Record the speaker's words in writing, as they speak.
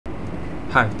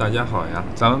嗨，大家好呀！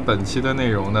咱们本期的内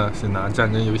容呢是拿战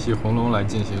争游戏红龙来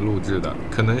进行录制的，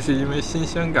可能是因为新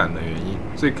鲜感的原因，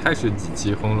最开始几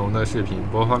期红龙的视频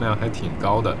播放量还挺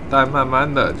高的，但慢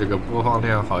慢的这个播放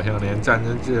量好像连战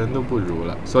争之人都不如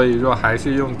了，所以若还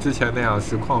是用之前那样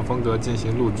实况风格进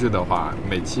行录制的话，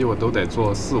每期我都得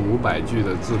做400-500句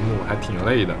的字幕，还挺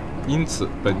累的。因此，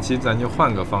本期咱就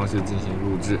换个方式进行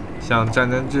录制，像战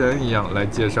争之人一样来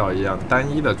介绍一样单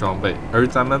一的装备。而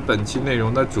咱们本期内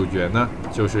容的主角呢，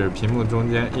就是屏幕中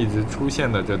间一直出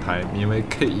现的这台名为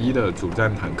K1 的主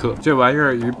战坦克。这玩意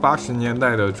儿于80年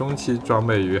代的中期装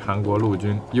备于韩国陆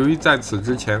军。由于在此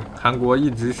之前，韩国一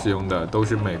直使用的都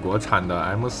是美国产的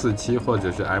M47或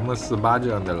者是 M48这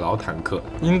样的老坦克，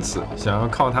因此想要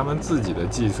靠他们自己的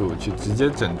技术去直接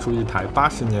整出一台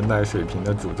80年代水平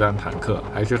的主战坦克，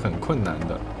还是很困难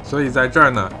的。所以在这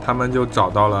儿呢，他们就找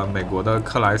到了美国的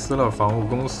克莱斯勒防务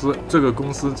公司，这个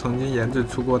公司曾经研制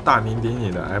出过大名鼎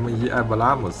鼎的 M1 艾布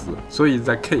拉姆斯，所以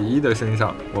在 K1 的身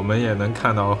上，我们也能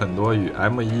看到很多与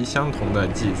M1 相同的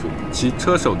技术。其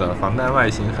车手的防弹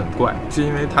外形很怪，是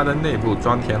因为它的内部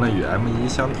装填了与 M1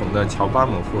 相同的乔巴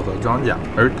姆复合装甲，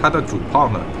而它的主炮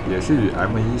呢，也是与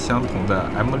M1 相同的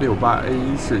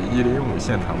M68A1式105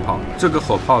线膛炮。这个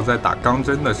火炮在打钢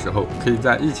针的时候，可以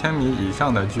在1000米以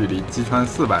上的距离击穿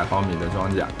400毫米的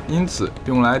装甲，因此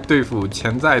用来对付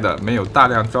潜在的没有大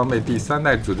量装备第3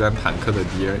代主战坦克的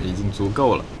敌人已经足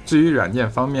够了。至于软件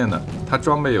方面呢，它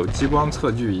装备有激光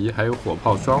测距仪，还有火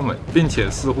炮双尾，并且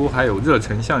似乎还有热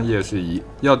成像夜视仪。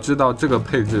要知道这个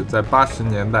配置在80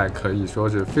年代可以说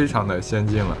是非常的先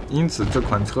进了，因此这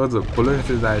款车子不论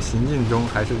是在行进中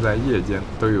还是在夜间，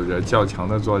都有着较强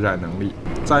的作战能力。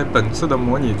在本次的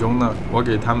模拟中呢，我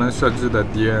给他们设置的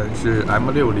敌人是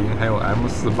M60还有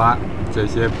M48，这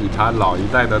些比他老一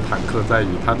代的坦克在与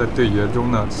他的对决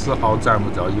中呢，丝毫占不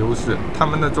着优势，他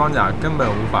们的装甲根本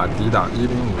无法抵挡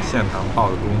105线膛炮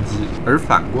的攻击。而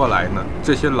反过来呢，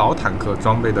这些老坦克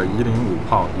装备的105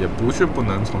炮也不是不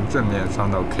能从正面伤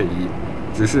到 K1，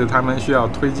只是他们需要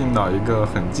推进到一个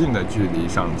很近的距离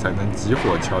上才能集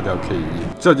火敲掉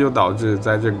K1，这就导致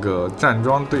在这个站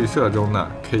桩对射中呢，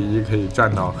 K1 可以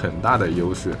占到很大的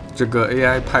优势。这个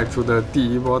AI 派出的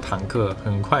第一波坦克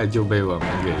很快就被我们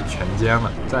给全歼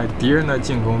了。在敌人的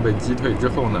进攻被击退之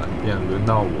后呢，便轮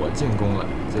到我进攻了。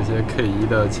这些 K1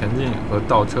 的前进和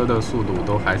倒车的速度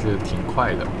都还是挺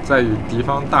快的，在与敌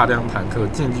方大量坦克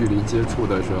近距离接触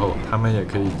的时候，他们也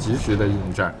可以及时的应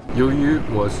战。由于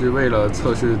我是为了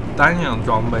测试单样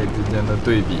装备之间的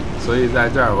对比，所以在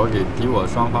这儿我给敌我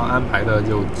双方安排的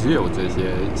就只有这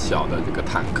些小的这个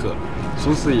坦克，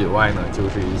除此以外呢，就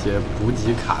是一些补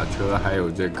给卡车，还有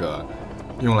这个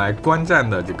用来观战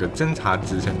的这个侦察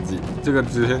直升机。这个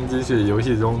直升机是游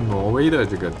戏中挪威的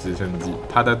这个直升机，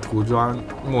它的涂装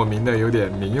莫名的有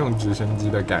点民用直升机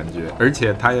的感觉，而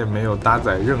且它也没有搭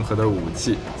载任何的武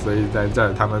器，所以在这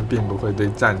儿他们并不会对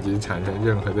战局产生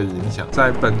任何的影响。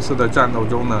在本次的战斗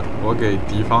中呢，我给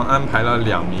敌方安排了2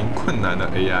名困难的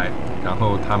AI， 然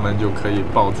后他们就可以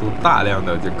爆出大量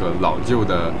的这个老旧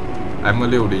的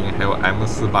M60还有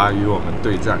M48与我们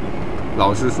对战。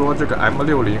老实说，这个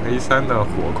M60A3 的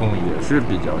火控也是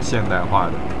比较现代化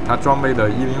的，它装备的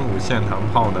105线膛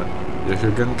炮呢，也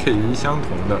是跟 K1 相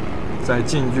同的，在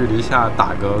近距离下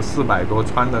打个400多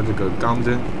穿的这个钢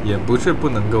针，也不是不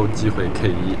能够击毁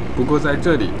K1。不过在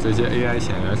这里，这些 AI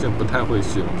显然是不太会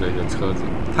使用这个车子，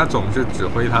它总是指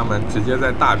挥他们直接在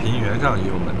大平原上与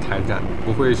我们开战，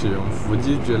不会使用伏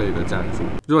击之类的战术。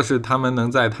若是他们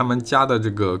能在他们家的这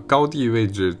个高地位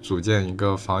置组建一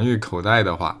个防御口袋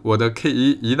的话，我的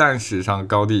K1 一旦驶上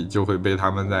高地，就会被他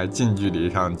们在近距离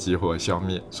上集火消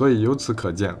灭。所以由此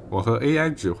可见，我和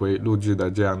AI 指挥录制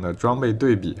的这样的装备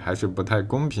对比还是不太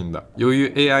公平的。由于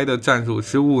AI 的战术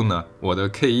失误呢，我的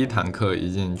K1 坦克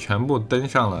已经全部登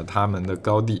上了他们的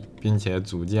高地，并且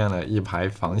组建了一排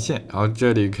防线。然后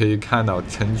这里可以看到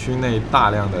城区内大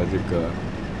量的这个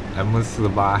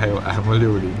M48还有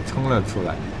M60冲了出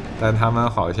来，但他们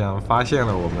好像发现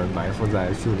了我们埋伏在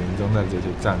树林中的这些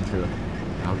战车，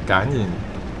然后赶紧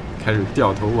开始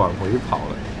掉头往回跑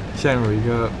了，陷入一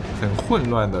个很混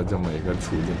乱的这么一个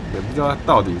处境，也不知道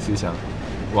到底是想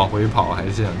往回跑还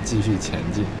是想继续前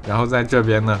进。然后在这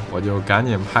边呢，我就赶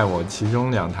紧派我其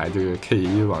中2台这个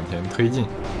K1 往前推进，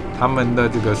他们的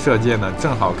这个射箭呢，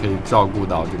正好可以照顾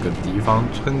到这个敌方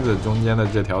村子中间的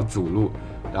这条主路。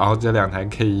然后这2台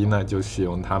K1 呢，就使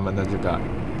用他们的这个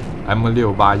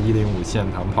M68 105线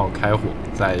膛炮开火，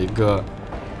在一个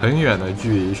很远的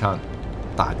距离上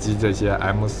打击这些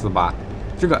M48。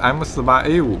这个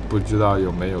M48A5 不知道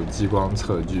有没有激光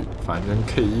测距，反正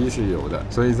K1 是有的，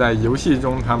所以在游戏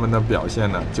中他们的表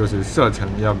现呢，就是射程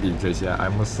要比这些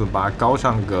M48高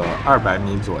上个200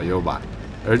米左右吧。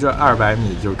而这200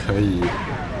米就可以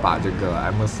把这个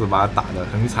M48打得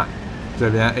很惨。这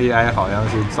边 AI 好像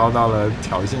是遭到了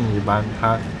挑衅一般，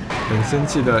他很生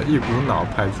气的一股脑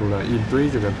派出了一堆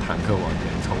这个坦克往前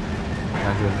冲，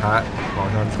但是他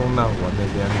往上冲呢，我那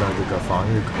边的这个防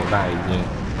御口袋已经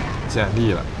建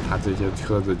立了，他这些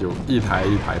车子就一台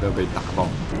一台的被打爆。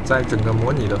在整个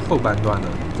模拟的后半段呢，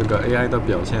这个 AI 的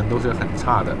表现都是很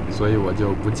差的，所以我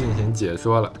就不进行解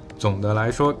说了。总的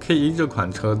来说 ，K1 这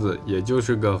款车子也就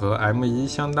是个和 M1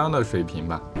 相当的水平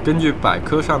吧。根据百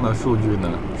科上的数据呢，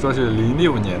说是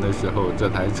06年的时候，这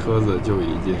台车子就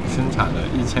已经生产了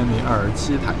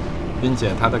1027台，并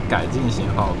且它的改进型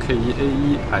号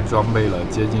K1A1 还装备了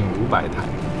接近500台。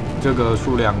这个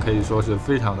数量可以说是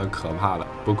非常的可怕了，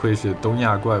不愧是东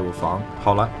亚怪物房。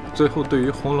好了，最后对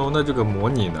于红龙的这个模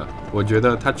拟呢，我觉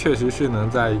得它确实是能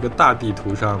在一个大地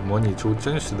图上模拟出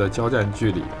真实的交战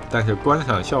距离，但是观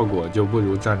赏效果就不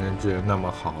如战争之人那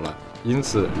么好了。因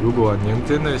此，如果您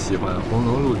真的喜欢红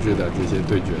龙录制的这些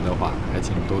对决的话，还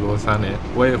请多多3连。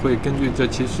我也会根据这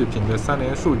期视频的3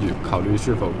连数据，考虑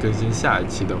是否更新下一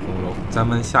期的红龙。咱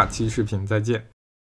们下期视频再见。